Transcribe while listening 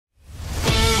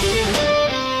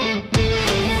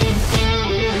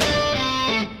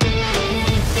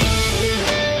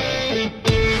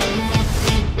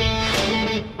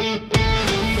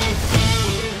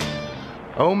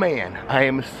Oh man, I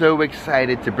am so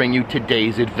excited to bring you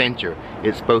today's adventure.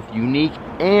 It's both unique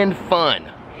and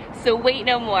fun. So wait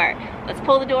no more. Let's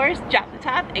pull the doors, drop the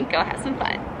top, and go have some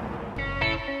fun.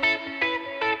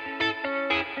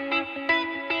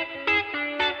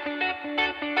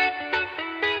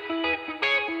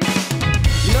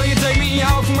 You know you take me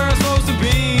out from where I'm supposed to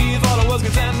be. Thought I was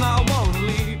content and I won't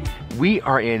leave. We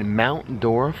are in Mount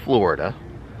Dora, Florida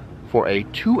for a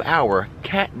 2-hour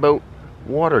Catboat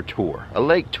water tour, a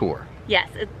lake tour. Yes,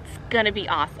 it's gonna be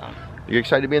awesome. You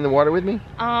excited to be in the water with me?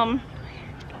 I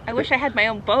wish I had my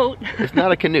own boat. It's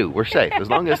not a canoe, we're safe.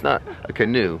 As long as it's not a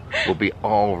canoe, we'll be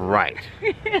all right.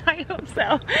 I hope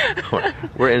so.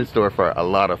 We're in store for a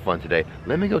lot of fun today.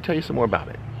 Let me go tell you some more about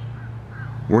it.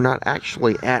 We're not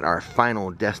actually at our final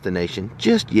destination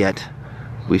just yet.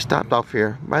 We stopped off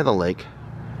here by the lake,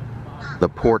 the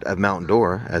port of Mount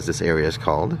Dora, as this area is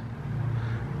called.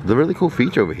 The really cool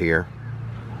feature over here,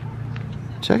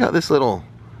 check out this little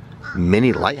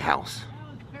mini lighthouse.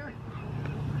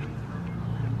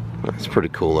 That's pretty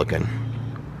cool looking.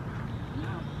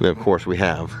 Then of course we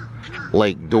have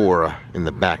Lake Dora in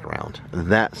the background.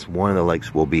 That's one of the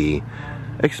lakes we'll be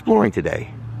exploring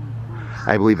today.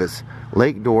 I believe it's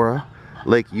Lake Dora,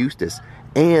 Lake Eustis,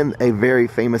 and a very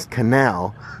famous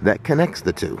canal that connects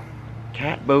the two.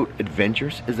 Catboat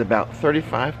Adventures is about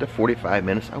 35 to 45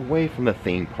 minutes away from the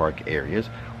theme park areas.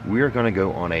 We're going to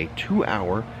go on a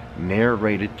 2-hour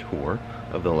narrated tour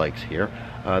of the lakes here.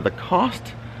 The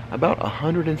cost, about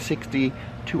 $160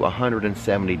 to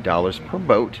 $170 per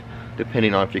boat,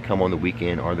 depending on if you come on the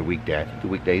weekend or the weekday. The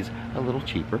weekdays a little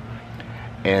cheaper.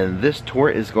 And this tour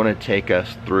is going to take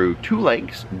us through 2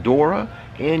 lakes, Dora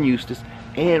and Eustis,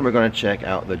 and we're going to check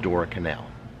out the Dora Canal.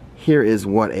 Here is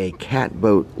what a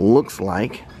catboat looks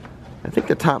like. I think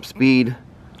the top speed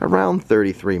around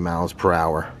 33 miles per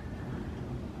hour.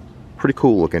 Pretty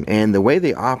cool looking, and the way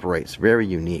they operate is very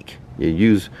unique. You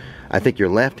use, I think your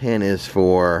left hand is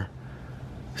for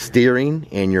steering,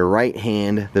 and your right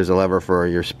hand, there's a lever for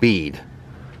your speed.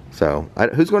 So,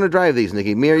 who's going to drive these,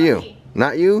 Nikki? Me or you? Me.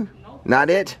 Not you? Nope.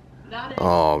 Not it? Not it.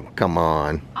 Oh, come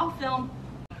on. I'll film.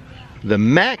 The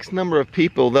max number of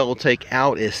people they'll take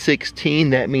out is 16.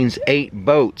 That means 8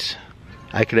 boats.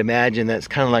 I could imagine that's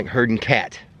kind of like herding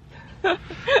cat.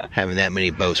 Having that many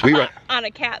boats. We were on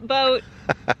a cat boat.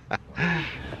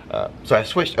 So I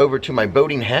switched over to my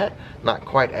boating hat. Not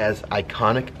quite as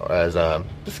iconic as the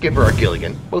Skipper or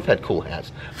Gilligan. Both had cool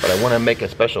hats. But I want to make a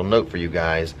special note for you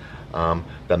guys.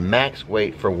 The max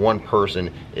weight for one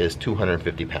person is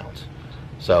 250 pounds.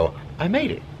 So I made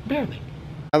it, barely.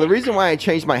 Now the reason why I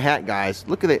changed my hat, guys,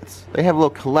 look at this. They have a little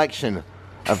collection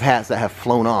of hats that have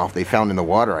flown off. They found in the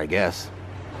water, I guess.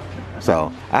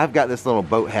 So I've got this little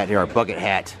boat hat here, a bucket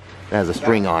hat that has a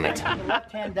string on it. Put the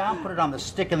left hand down, put it on the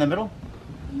stick in the middle.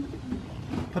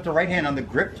 Put the right hand on the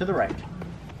grip to the right.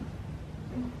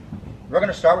 We're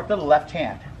going to start with the left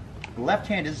hand. The left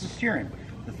hand is the steering.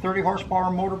 The 30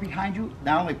 horsepower motor behind you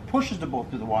not only pushes the boat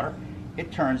through the water, it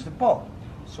turns the boat.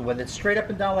 So when it's straight up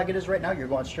and down like it is right now, you're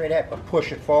going straight ahead, but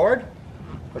push it forward.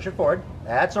 Push it forward.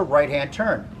 That's a right hand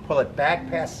turn. Pull it back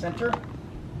past center.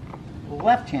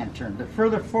 Left hand turn. The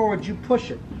further forward you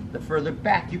push it, the further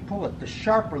back you pull it, the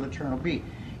sharper the turn will be.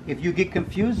 If you get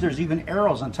confused, there's even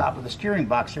arrows on top of the steering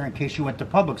box here in case you went to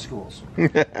public schools. You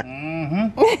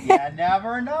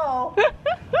never know.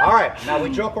 All right, now we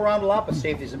joke around a lot, but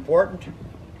safety is important.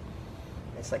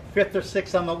 It's like 5th or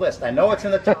 6th on the list. I know it's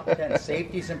in the top 10.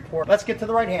 Safety is important. Let's get to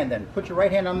the right hand then. Put your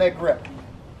right hand on that grip.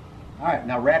 All right,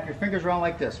 now wrap your fingers around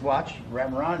like this. Watch, wrap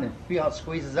them around and feel how it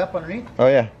squeezes up underneath. Oh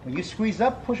yeah. When you squeeze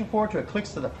up, push it forward till it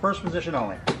clicks to the first position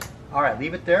only. All right,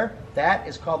 leave it there. That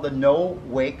is called the no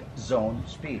wake zone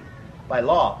speed. By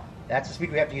law, that's the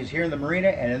speed we have to use here in the marina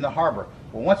and in the harbor.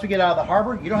 Well, once we get out of the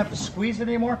harbor, you don't have to squeeze it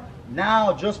anymore.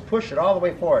 Now just push it all the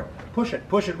way forward. Push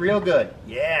it real good.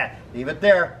 Yeah, leave it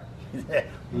there.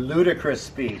 Ludicrous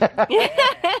speed. Yeah.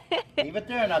 Leave it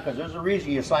there now, because there's a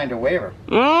reason you signed a waiver.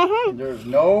 There's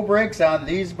no brakes on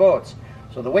these boats.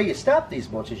 So the way you stop these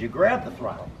boats is you grab the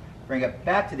throttle, bring it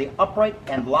back to the upright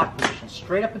and lock position,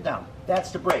 straight up and down.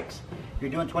 That's the brakes. If you're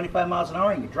doing 25 miles an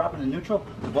hour and you drop into neutral,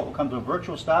 the boat will come to a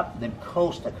virtual stop, then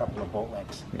coast a couple of boat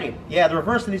lengths. Yeah, the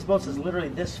reverse in these boats is literally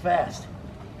this fast.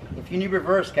 If you need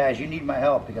reverse, guys, you need my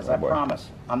help, because I promise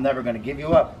I'm never going to give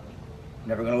you up. I'm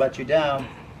never going to let you down.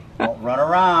 Won't run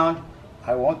around.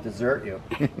 I won't desert you.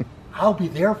 I'll be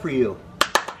there for you.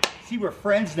 See, we're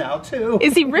friends now, too.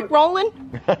 Is he Rick rolling?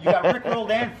 You got Rick rolled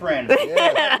and friends.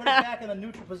 Yeah. Put it back in the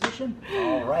neutral position.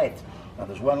 All right. Now,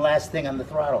 there's one last thing on the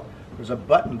throttle. There's a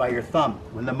button by your thumb.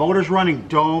 When the motor's running,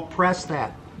 don't press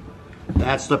that.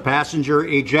 That's the passenger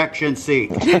ejection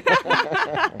seat.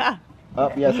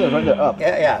 Up, yeah, it says right there, up.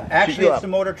 Yeah, yeah. Actually, Shoot it's the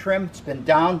motor trim. It's been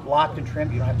down, locked, and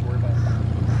trimmed. You don't have to worry about it.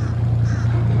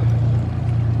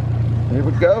 Here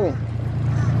we go.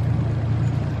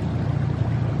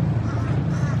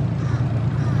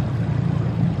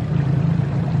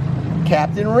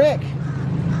 Captain Rick.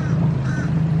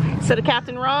 So to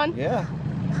Captain Ron, Yeah.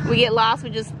 we get lost, we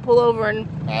just pull over and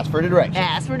Ask for directions.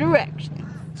 ask for directions.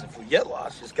 If we get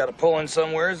lost, just gotta pull in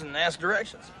somewheres and ask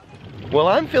directions. Well,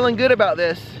 I'm feeling good about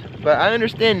this, but I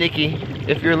understand, Nikki,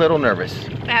 if you're a little nervous.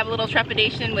 I have a little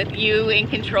trepidation with you in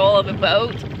control of a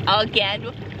boat.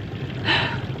 Again.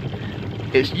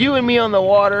 It's you and me on the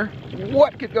water.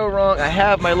 What could go wrong? I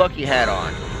have my lucky hat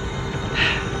on.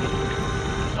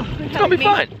 It's gonna be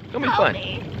fun. It's gonna be fun.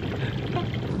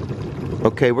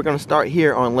 Okay, we're gonna start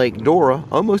here on Lake Dora,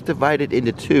 almost divided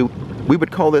into two. We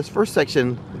would call this first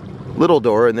section Little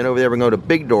Dora, and then over there we're going to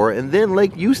Big Dora, and then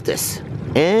Lake Eustis,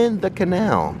 and the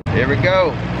canal. Here we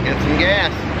go, get some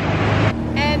gas.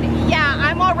 And yeah,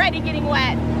 I'm already getting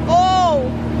wet. Oh,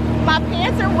 my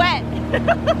pants are wet.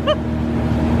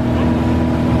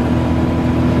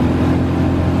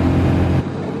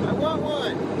 I want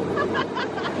one.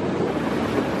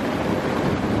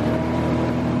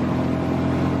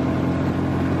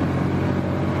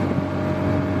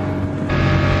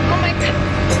 Oh my god.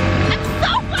 I'm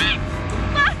so wet.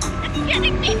 It's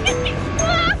getting me.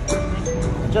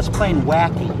 Just plain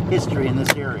wacky history in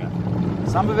this area.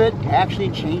 Some of it actually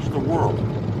changed the world.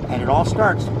 And it all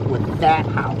starts with that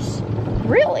house.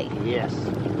 Really? Yes.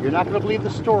 You're not going to believe the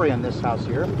story on this house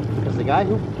here, because the guy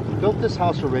who built this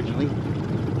house originally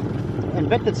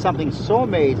invented something so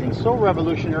amazing, so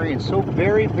revolutionary, and so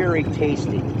very, very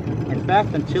tasty. In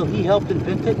fact, until he helped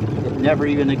invent it, it never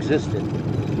even existed.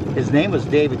 His name was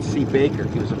David C. Baker.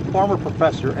 He was a former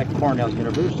professor at Cornell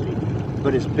University.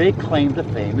 But his big claim to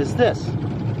fame is this.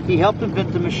 He helped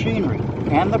invent the machinery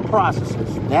and the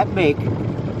processes that make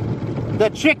the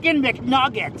Chicken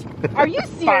McNugget. Are you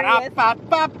serious?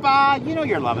 Ba-da-ba-ba-ba. You know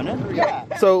you're loving it.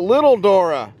 Yeah. So Little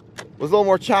Dora was a little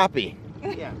more choppy.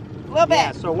 Yeah. A little bit.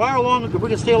 Yeah, so while we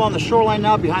can stay along the shoreline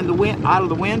now, behind the wind, out of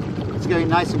the wind. It's getting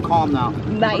nice and calm now.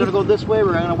 Nice. We're gonna go this way.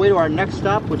 We're gonna wait to our next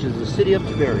stop, which is the city of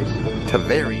Tavares.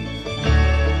 Tavares.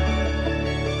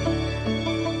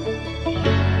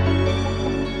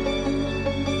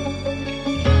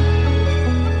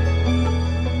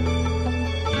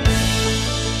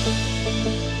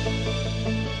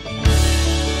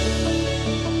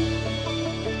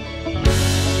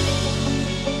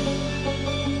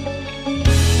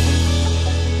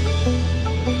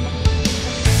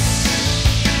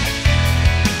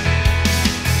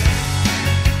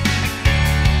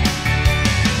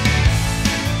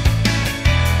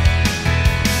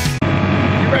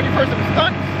 For some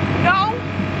stunts. No.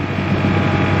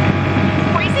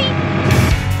 Crazy?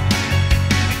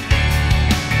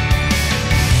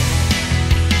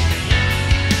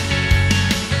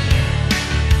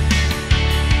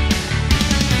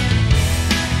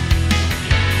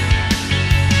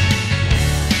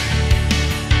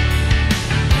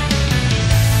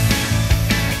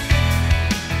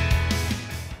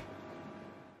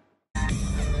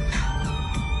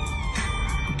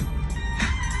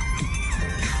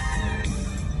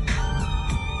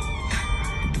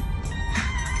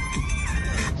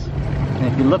 And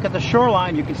if you look at the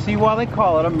shoreline, you can see why they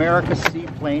call it America's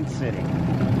Seaplane City.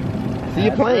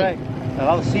 Seaplane. Right. And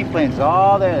all the seaplanes,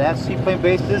 all there. That seaplane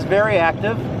base is very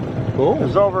active. Cool.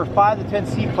 There's over 5 to 10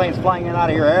 seaplanes flying in and out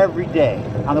of here every day.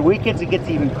 On the weekends, it gets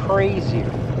even crazier.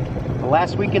 The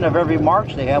last weekend of every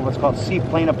March, they have what's called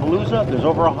Seaplane-a-Palooza. There's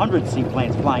over 100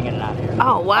 seaplanes flying in and out of here.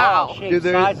 Oh, wow. All shapes,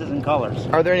 sizes, and colors.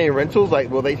 Are there any rentals? Like,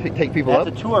 will they take people That's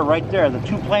up? a tour right there. The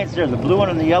 2 planes there, the blue one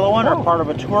and the yellow one, are part of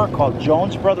a tour called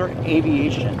Jones Brother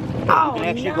Aviation. Oh, You can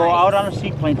actually nice. go out on a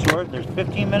seaplane tour. There's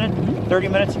 15-minute, 30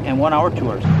 minutes, and 1-hour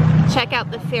tours. Check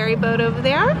out the ferry boat over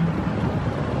there.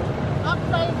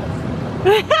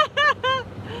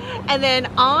 And then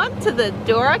on to the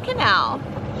Dora Canal.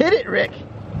 Hit it, Rick.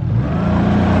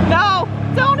 No,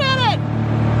 don't hit it.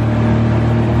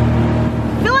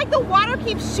 I feel like the water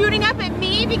keeps shooting up at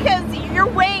me because you're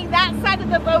weighing that side of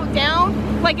the boat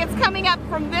down. Like it's coming up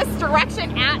from this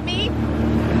direction at me.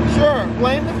 Sure,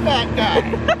 blame the fat guy.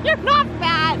 You're not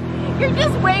fat. You're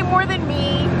just way more than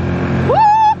me.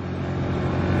 Woo!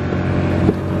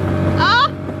 Oh,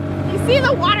 you see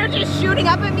the water just shooting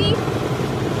up at me?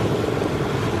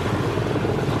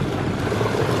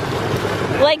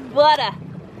 Like butter.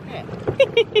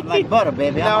 Like butter,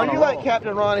 baby. Now, I'm are on you a like roll.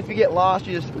 Captain Ron? If you get lost,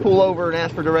 you just pull over and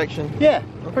ask for direction? Yeah,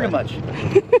 pretty much.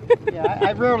 Yeah,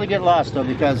 I rarely get lost, though,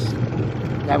 because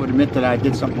I would admit that I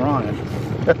did something wrong.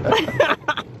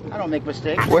 I don't make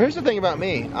mistakes. Well, here's the thing about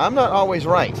me. I'm not always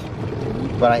right,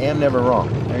 but I am never wrong.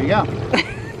 There you go.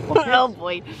 Okay. Oh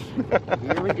boy.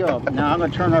 Here we go. Now I'm going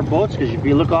to turn our boats, because if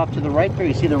you look off to the right there,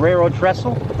 you see the railroad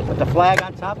trestle with the flag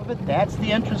on top of it? That's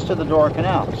the entrance to the Dora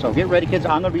Canal. So get ready, kids.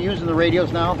 I'm going to be using the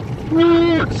radios now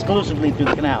exclusively through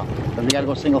the canal, because we got to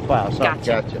go single file. So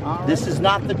Gotcha. This is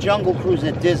not the Jungle Cruise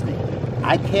at Disney.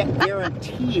 I can't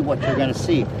guarantee what you're going to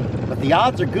see, but the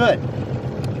odds are good.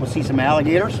 We'll see some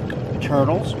alligators,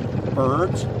 turtles,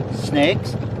 birds,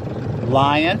 snakes,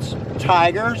 lions,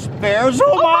 tigers, bears.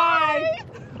 Oh my!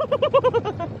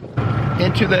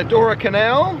 Into the Dora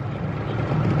Canal.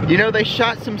 You know, they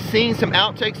shot some scenes, some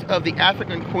outtakes of the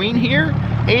African Queen here,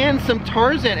 and some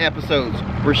Tarzan episodes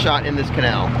were shot in this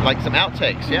canal. Like some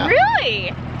outtakes, yeah.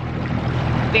 Really?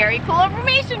 Very cool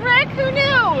information, Rick. Who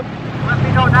knew? Let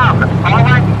me know now, but all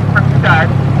I need from you guys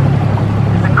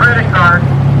is a credit card,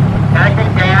 gotta get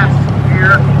gas,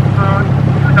 beer, food,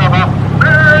 you know,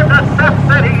 bare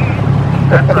necessities.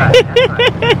 That's right, that's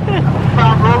right.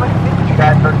 Found rolling, you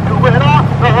guys are doing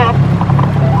awesome.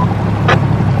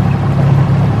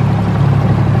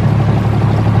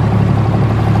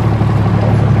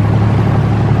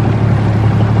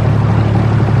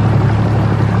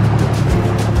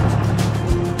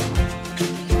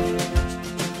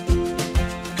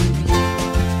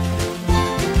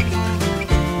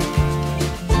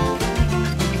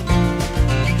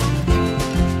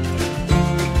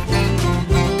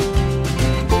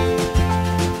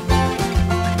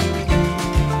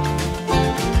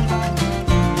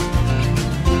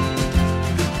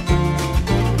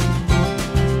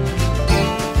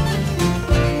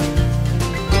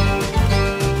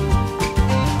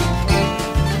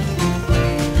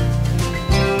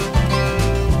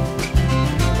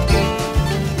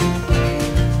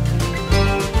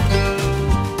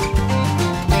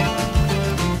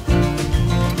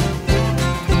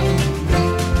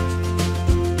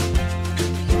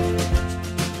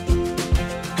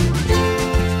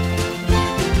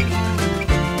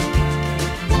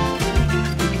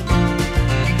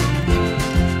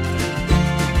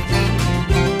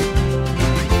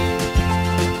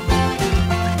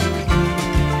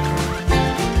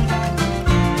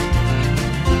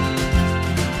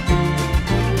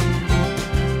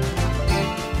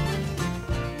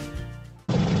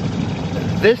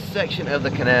 This section of the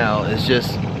canal is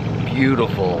just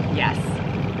beautiful. Yes.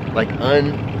 Like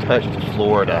untouched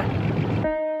Florida.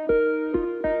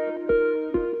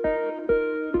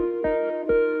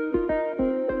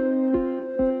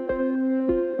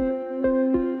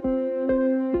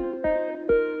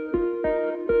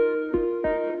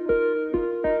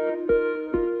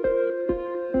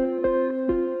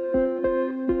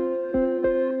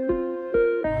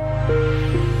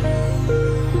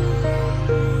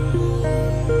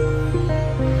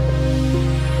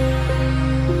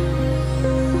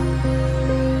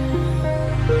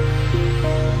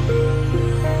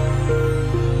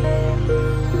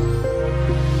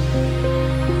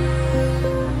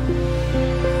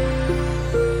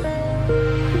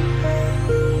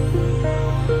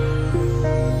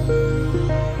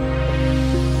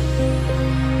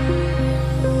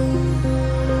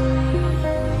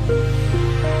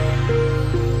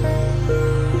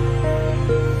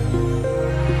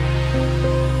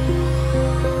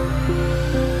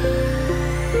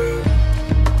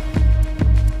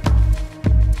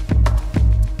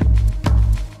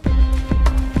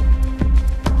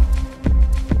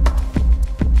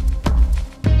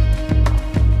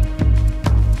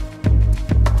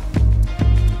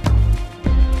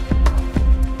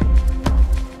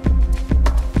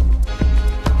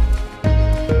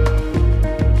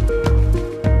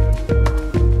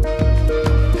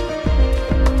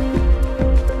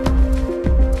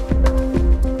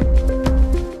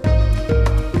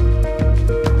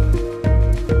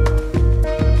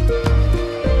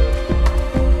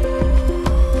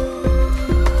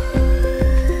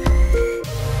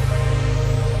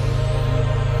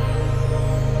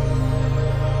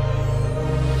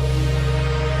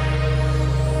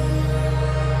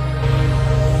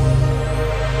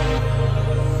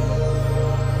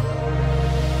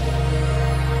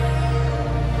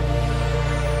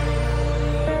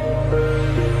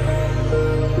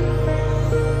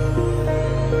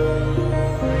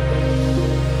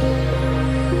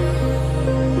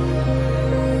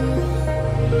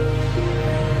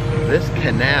 This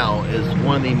canal is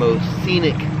one of the most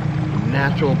scenic,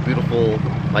 natural, beautiful,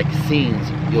 like, scenes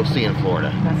you'll see in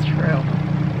Florida. That's true.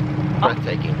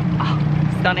 Breathtaking. Oh,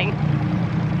 stunning.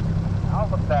 I'll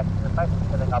look back to the nice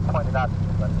thing I'll point it out to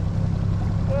you, but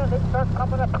yeah, they start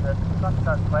coming up here. The sun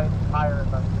starts rising higher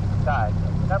in the sky,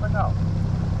 so you never know.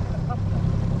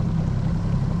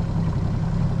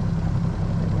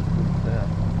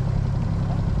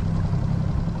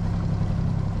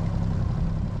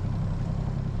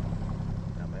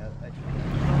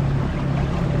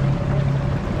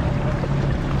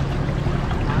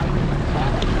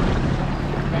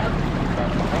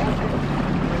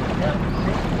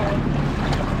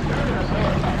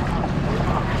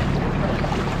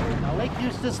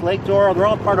 Texas, Lake Dora, they're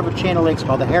all part of a chain of lakes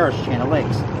called the Harris Chain of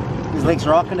Lakes. These lakes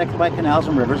are all connected by canals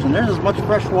and rivers, and there's as much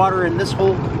fresh water in this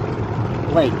whole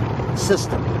lake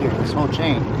system here, this whole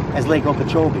chain, as Lake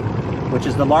Okeechobee, which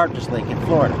is the largest lake in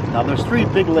Florida. Now there's 3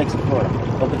 big lakes in Florida.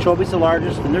 Okeechobee's the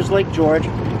largest, then there's Lake George,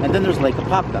 and then there's Lake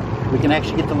Apopka. We can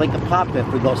actually get to Lake Apopka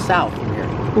if we go south from here.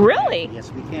 Really? Yes,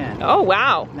 we can. Oh,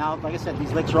 wow. Now, like I said,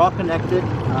 these lakes are all connected.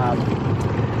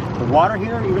 The water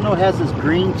here, even though it has this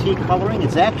green tea coloring,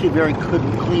 it's actually very good,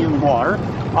 clean water.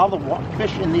 All the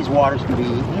fish in these waters can be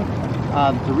eaten.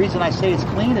 The reason I say it's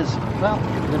clean is, well,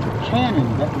 the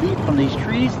tannin that leach from these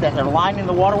trees that are lining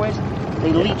the waterways,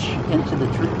 they leach into the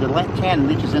tree. The tannin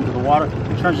leaches into the water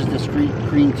and turns it this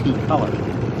green tea color.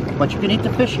 But you can eat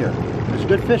the fish here. There's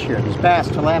good fish here. There's bass,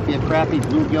 tilapia, crappie,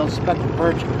 bluegill, speckled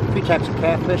perch, 3 types of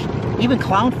catfish, even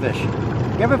clownfish.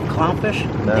 You ever have clownfish?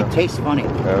 No. They taste funny.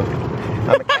 No.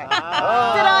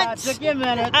 Took you a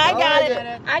minute. I got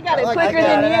it. I got it quicker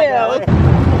than you.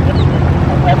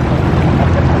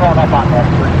 Thrown up on that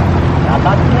tree. Now, I'm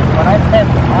not kidding. When I said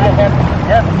I have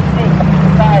just seen the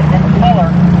size and color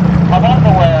of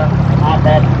underwear on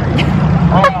that tree.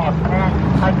 Oh, man.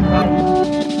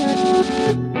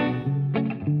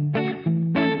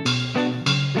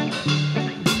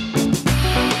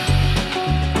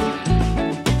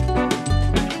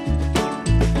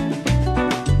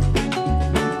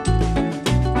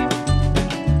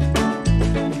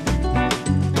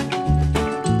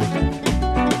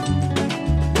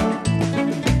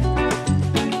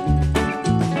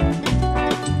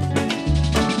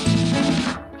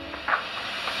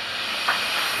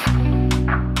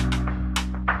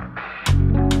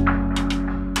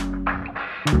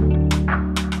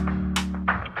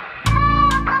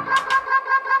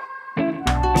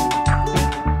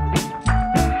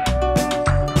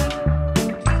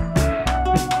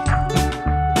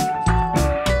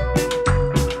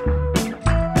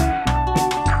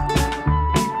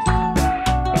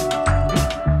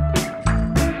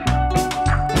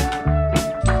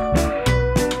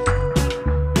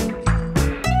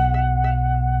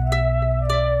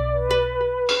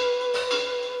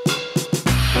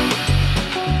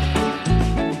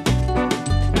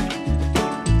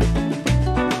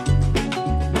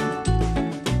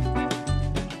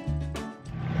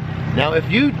 Now,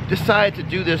 if you decide to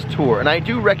do this tour, and I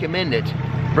do recommend it,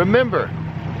 remember,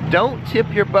 don't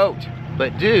tip your boat,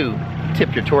 but do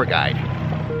tip your tour guide.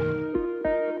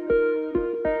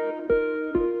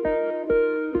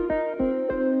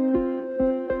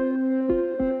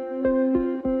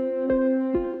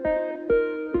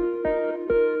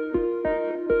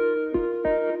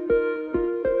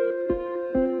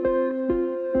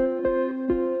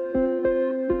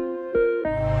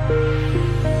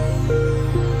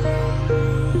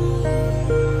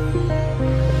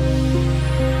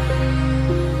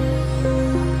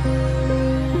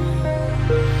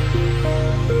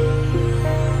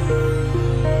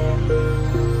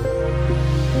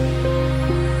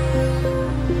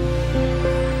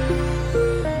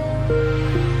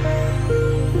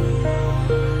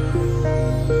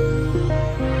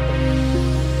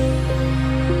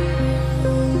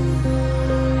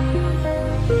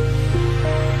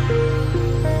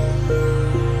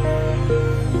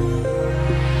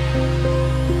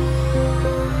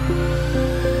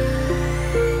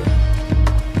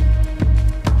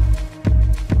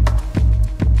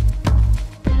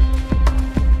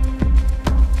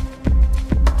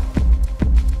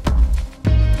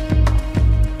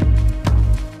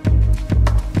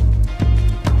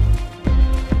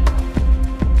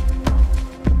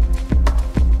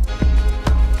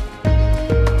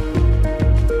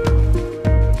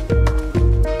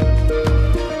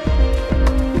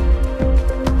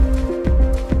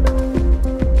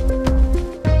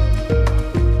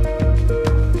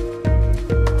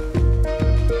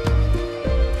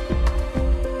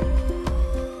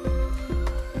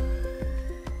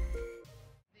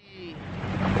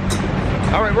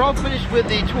 We're all finished with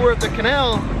the tour of the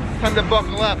canal. Time to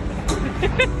buckle up.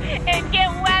 And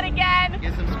get wet again.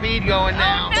 Get some speed going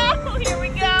now. Oh no, here we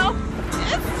go.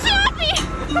 It's choppy.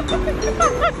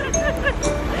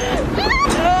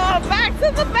 Oh, back to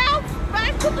the bounce,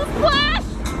 back to the splash.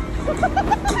 Oh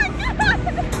my God.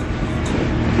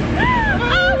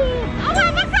 I'll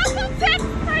have a couple tips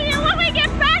for you when we get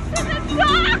back to the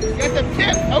dock. Get some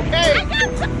tips, okay. I got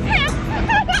some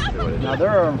tips. Now there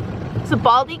are... It's a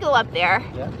bald eagle up there.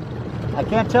 Yeah. I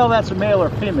can't tell that's a male or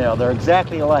female. They're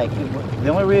exactly alike. The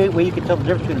only way you can tell the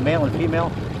difference between a male and a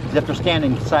female is if they're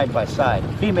standing side by side.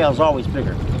 The female is always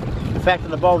bigger. In fact,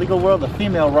 in the bald eagle world, the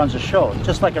female runs the show,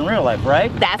 just like in real life, right?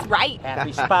 That's right.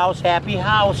 Happy spouse, happy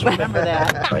house. Remember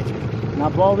that. Right. Now,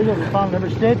 bald eagles are found in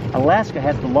every state. Alaska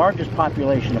has the largest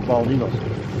population of bald eagles.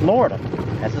 Florida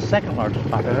has the second largest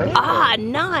population. Ah,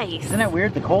 nice. Isn't that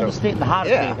weird? The coldest state and the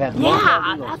hottest state has more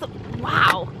bald eagles.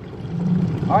 Wow.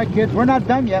 All right, kids, we're not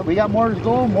done yet. We got more to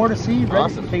go, more to see. Ready?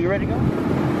 Awesome. So you ready to go?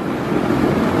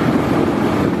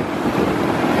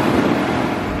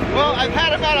 Well, I've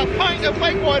had about a pint of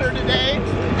lake water today.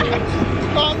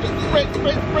 Gone to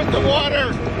sprint the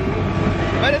water.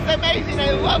 But it's amazing.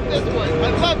 I love this one.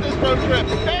 I love this road trip.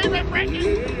 Very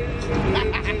refreshing.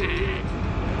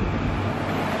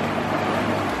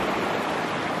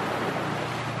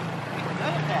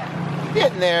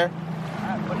 Getting there. All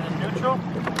right, put it in neutral.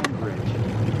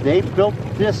 Bridge. They built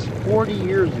this 40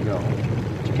 years ago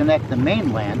to connect the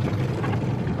mainland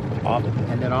off,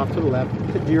 and then off to the left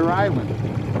to Deer Island.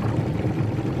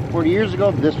 40 years ago,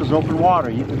 this was open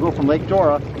water. You could go from Lake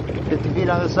Dora, 50 feet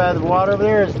on the side of the water over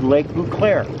there is Lake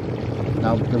Bouclair.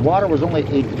 Now, the water was only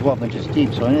 8 to 12 inches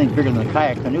deep, so anything bigger than a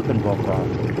kayak canoe couldn't go across.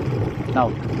 Now,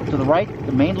 to the right,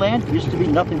 the mainland used to be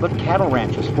nothing but cattle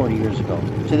ranches 40 years ago.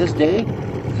 To this day,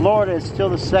 Florida is still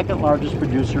the second largest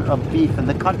producer of beef in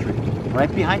the country. Right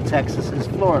behind Texas is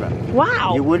Florida.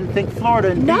 Wow. You wouldn't think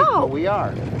Florida in beef, but we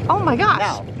are. Oh my gosh.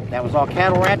 Now, that was all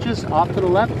cattle ranches. Off to the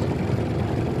left,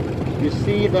 you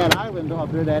see that island up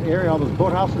there, that area, all those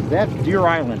boathouses, that's Deer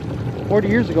Island. 40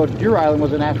 years ago, Deer Island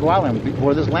was an actual island.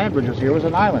 Before this land bridge was here, it was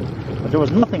an island. But there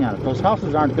was nothing on it. Those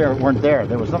houses weren't there.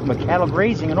 There was nothing but cattle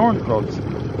grazing and orange groves.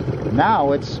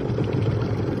 Now it's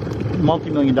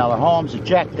multi-million-dollar homes, a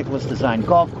Jack Nicklaus designed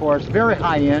golf course, very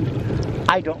high-end.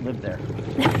 I don't live there.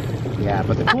 Yeah,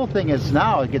 but the cool thing is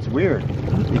now it gets weird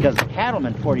because the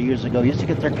cattlemen 40 years ago used to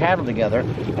get their cattle together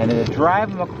and they'd drive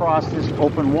them across this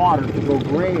open water to go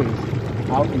graze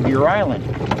out in Deer Island.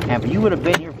 And if you would have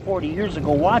been here 40 years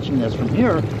ago watching this from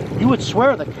here, you would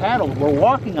swear the cattle were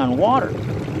walking on water.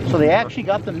 So they actually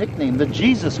got the nickname, the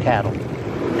Jesus cattle.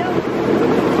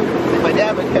 My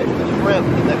dad would catch the shrimp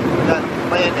in that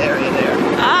land area there.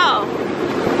 Oh.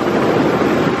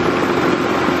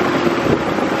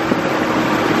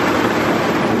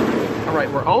 All right,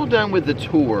 we're all done with the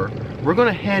tour. We're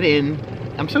gonna head in.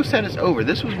 I'm so sad it's over.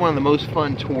 This was one of the most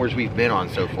fun tours we've been on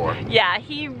so far. Yeah,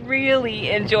 he really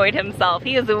enjoyed himself.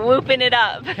 He was whooping it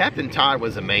up. Captain Todd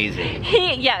was amazing.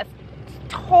 Yes,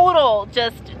 total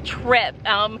just trip.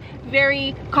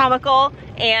 Very comical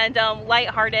and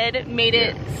lighthearted. Made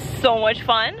it so much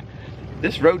fun.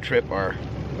 This road trip, our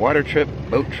water trip,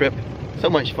 boat trip, so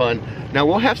much fun. Now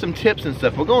we'll have some tips and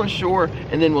stuff. We'll go on shore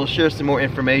and then we'll share some more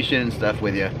information and stuff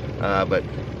with you. But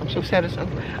I'm so sad it's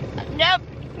over. Yep,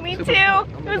 me too.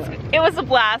 It was a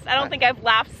blast. I don't think I've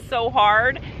laughed so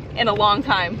hard in a long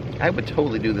time. I would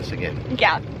totally do this again.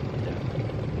 Yeah.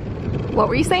 What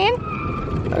were you saying?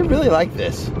 I really like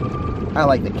this. I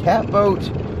like the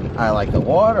catboat. I like the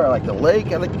water. I like the lake.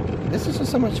 This is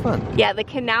just so much fun. Yeah, the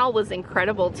canal was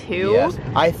incredible too. Yes.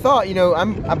 I thought, you know,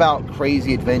 I'm about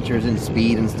crazy adventures and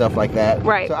speed and stuff like that.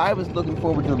 Right. So I was looking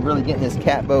forward to really getting this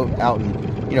catboat out and,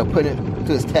 you know, putting it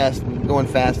to its test and going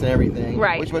fast and everything.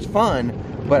 Right. Which was fun.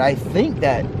 But I think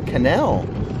that canal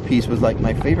piece was like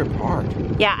my favorite part.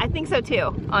 Yeah, I think so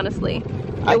too, honestly.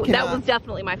 That was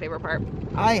definitely my favorite part.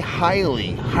 I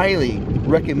highly, highly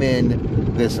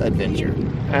recommend this adventure.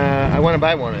 I want to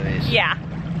buy one of these. Yeah.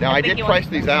 Now I did price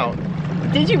these out.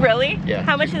 Did you really? Yeah.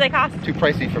 How much did they cost? Too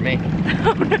pricey for me.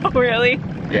 Oh no, really?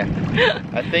 Yeah.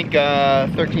 I think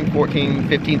 13, 14,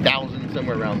 15,000,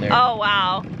 somewhere around there. Oh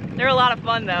wow. They're a lot of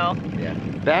fun though. Yeah.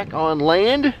 Back on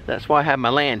land, that's why I have my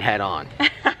land hat on.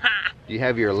 Do you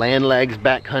have your land legs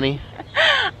back, honey?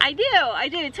 I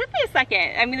do. It took me a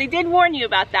second. I mean, they did warn you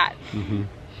about that. Mm-hmm.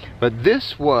 But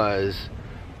this was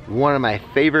one of my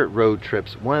favorite road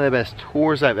trips, one of the best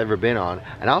tours I've ever been on.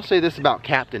 And I'll say this about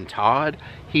Captain Todd,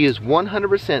 he is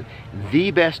 100%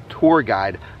 the best tour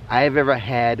guide I have ever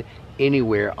had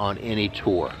anywhere on any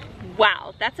tour.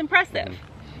 Wow, that's impressive.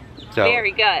 So,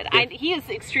 very good. He is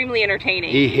extremely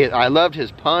entertaining. I loved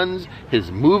his puns,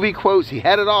 his movie quotes, he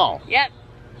had it all. Yep.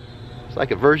 It's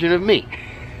like a version of me.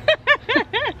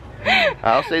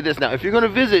 I'll say this now, if you're going to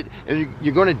visit and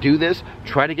you're going to do this,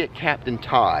 try to get Captain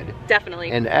Todd.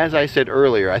 Definitely. And as I said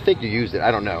earlier, I think you used it,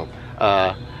 I don't know.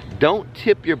 Don't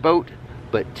tip your boat,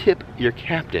 but tip your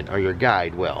captain or your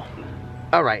guide well.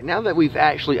 All right, now that we've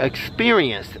actually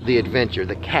experienced the adventure,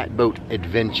 the catboat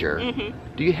adventure,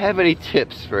 do you have any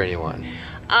tips for anyone?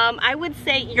 I would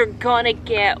say you're gonna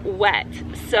get wet.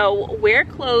 So wear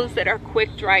clothes that are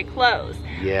quick dry clothes.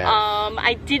 Yes.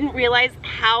 I didn't realize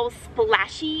how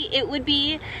splashy it would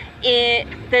be in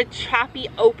the choppy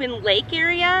open lake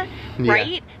area,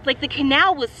 right? Like the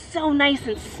canal was so nice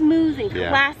and smooth and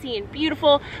classy and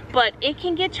beautiful, but it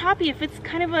can get choppy if it's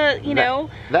kind of a, you know.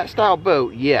 That style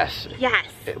boat, yes. Yes.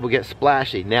 It will get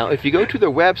splashy. Now, if you go to their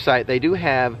website, they do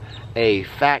have a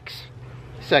facts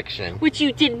section. Which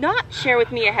you did not share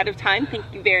with me ahead of time.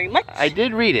 Thank you very much. I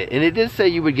did read it, and it did say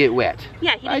you would get wet.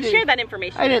 Yeah, he didn't share that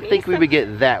information I didn't think we would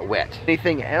get that wet.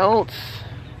 Anything else?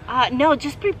 No,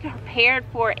 just be prepared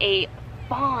for a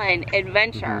fun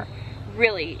adventure.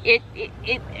 Really,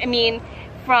 I mean,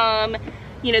 from,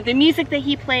 you know, the music that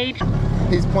he played.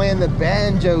 He's playing the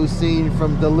banjo scene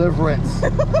from Deliverance.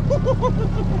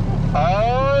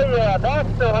 Oh yeah,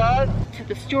 that's the one. To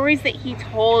the stories that he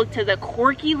told, to the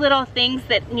quirky little things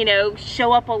that, you know,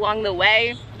 show up along the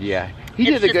way. Yeah, he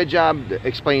did a good job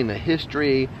explaining the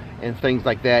history and things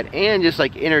like that, and just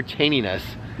like entertaining us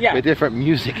with different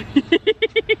music.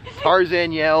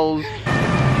 Tarzan yells.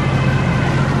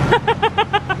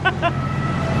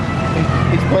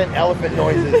 He's playing elephant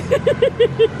noises.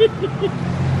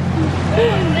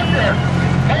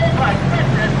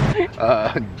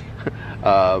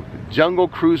 Jungle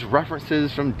Cruise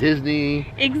references from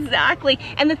Disney. Exactly.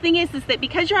 And the thing is that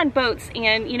because you're on boats,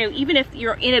 and, you know, even if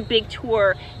you're in a big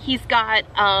tour, he's got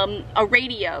a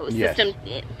radio system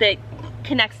that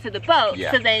connects to the boat.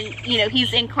 So then, you know,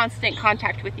 he's in constant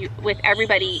contact with you, with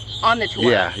everybody on the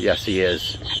tour. Yeah, yes he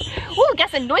is. Ooh,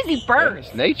 got some noisy birds.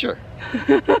 It's nature.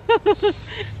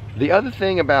 The other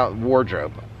thing about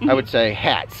wardrobe, I would say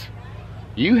hats.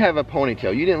 You have a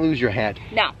ponytail. You didn't lose your hat.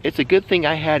 No. It's a good thing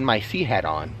I had my sea hat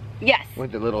on. Yes.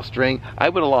 With the little string. I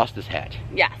would have lost this hat.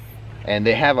 Yes. And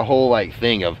they have a whole like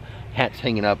thing of hats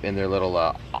hanging up in their little,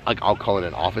 I'll call it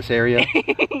an office area.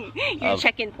 Your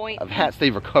check-in point. Of hats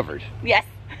they've recovered. Yes.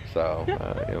 So, you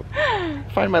know,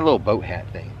 find my little boat hat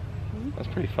thing. That's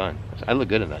pretty fun. I look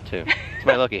good in that too. It's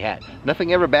my lucky hat.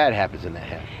 Nothing ever bad happens in that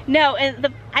hat. No, and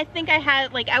I think I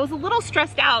had, like, I was a little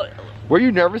stressed out. Were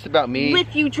you nervous about me?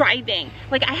 With you driving.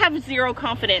 Like, I have zero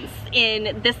confidence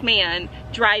in this man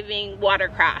driving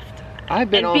watercraft.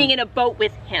 Being in a boat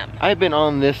with him. I've been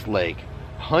on this lake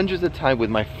hundreds of times with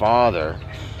my father.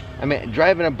 I mean,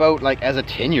 driving a boat like as a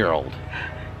 10-year-old.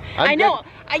 I know.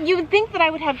 You would think that I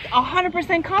would have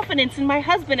 100% confidence in my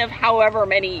husband of however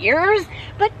many years,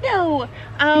 but no.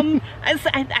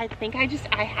 I think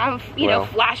I have, you know,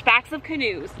 flashbacks of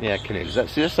canoes. Yeah, canoes.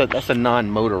 That's a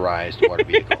non-motorized water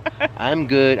vehicle. I'm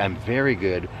very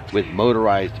good with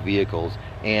motorized vehicles.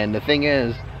 And the thing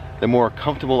is, the more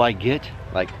comfortable I get,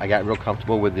 like I got real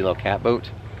comfortable with the little Catboat,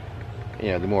 you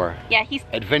know, the more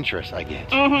adventurous I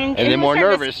get. And the more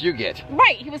nervous you get.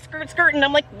 Right, he was skirting,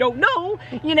 I'm like, no,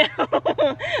 you know.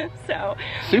 So.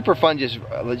 Super fun, just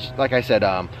like I said,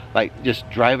 like just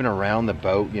driving around the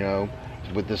boat, you know,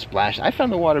 with the splash. I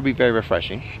found the water to be very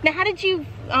refreshing. Now, how did you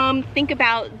think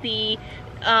about the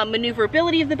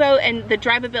maneuverability of the boat and the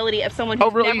drivability of someone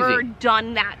who's never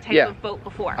done that type of boat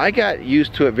before? I got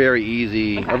used to it very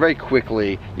easy, or very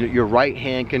quickly. Your right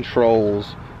hand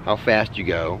controls how fast you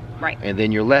go, and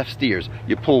then your left steers.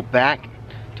 You pull back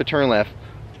to turn left,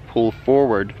 pull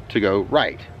forward to go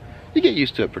right. You get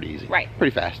used to it pretty easy,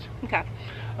 pretty fast. Okay.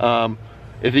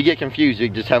 If you get confused, you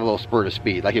just have a little spurt of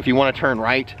speed. Like if you want to turn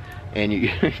right and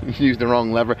you use the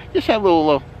wrong lever, just have a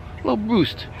little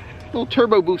boost, a little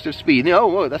turbo boost of speed. Oh,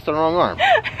 whoa, that's the wrong arm.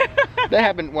 That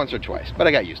happened once or twice, but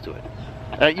I got used to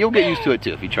it. You'll get used to it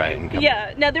too if you try it.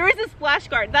 Yeah. Now there is a splash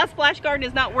guard. That splash guard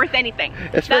is not worth anything.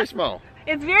 It's very small.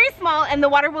 It's very small, and the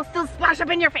water will still splash up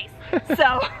in your face.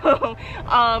 So,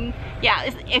 yeah,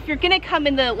 if you're gonna come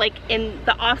in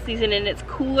the off season and it's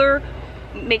cooler,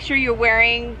 make sure you're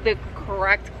wearing the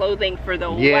correct clothing for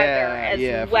the weather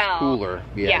as well. If it's cooler,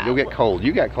 you'll get cold.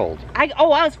 You got cold. I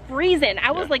was freezing.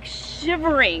 I was like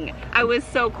shivering. I was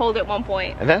so cold at one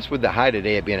point. And that's with the high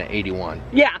today at being at 81.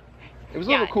 Yeah. It was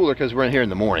a little cooler because we're in here in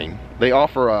the morning. They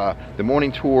offer the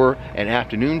morning tour and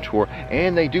afternoon tour,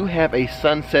 and they do have a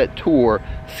sunset tour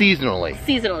seasonally.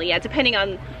 Seasonally, yeah, depending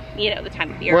on, you know, the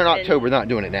time of year. We're in October, not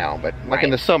doing it now, but like in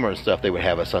the summer and stuff, they would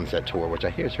have a sunset tour, which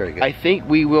I hear is very good. I think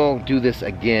we will do this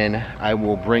again. I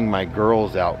will bring my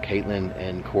girls out, Caitlin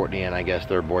and Courtney, and I guess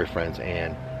their boyfriends,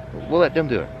 and we'll let them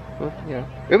do it. Well, you know,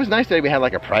 it was nice that we had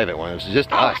like a private one. It was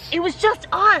just us. It was just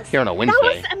us. Here on a Wednesday.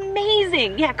 That was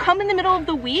amazing. Yeah, come in the middle of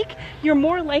the week. You're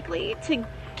more likely to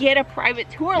get a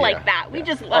private tour like that. We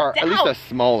just lucked out. Or at least a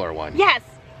smaller one. Yes.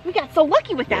 We got so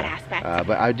lucky with that aspect.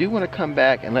 But I do want to come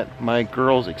back and let my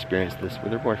girls experience this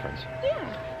with their boyfriends.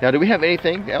 Yeah. Now, do we have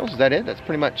anything else? Is that it? That's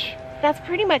pretty much... That's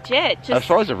pretty much it. As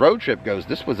far as the road trip goes,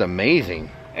 this was amazing.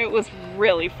 It was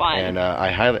really fun. And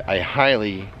I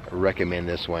highly recommend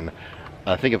this one.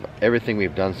 I think of everything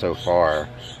we've done so far,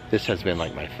 this has been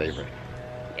like my favorite.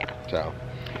 Yeah. So,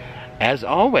 as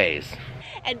always,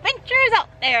 adventures out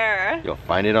there. You'll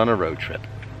find it on a road trip.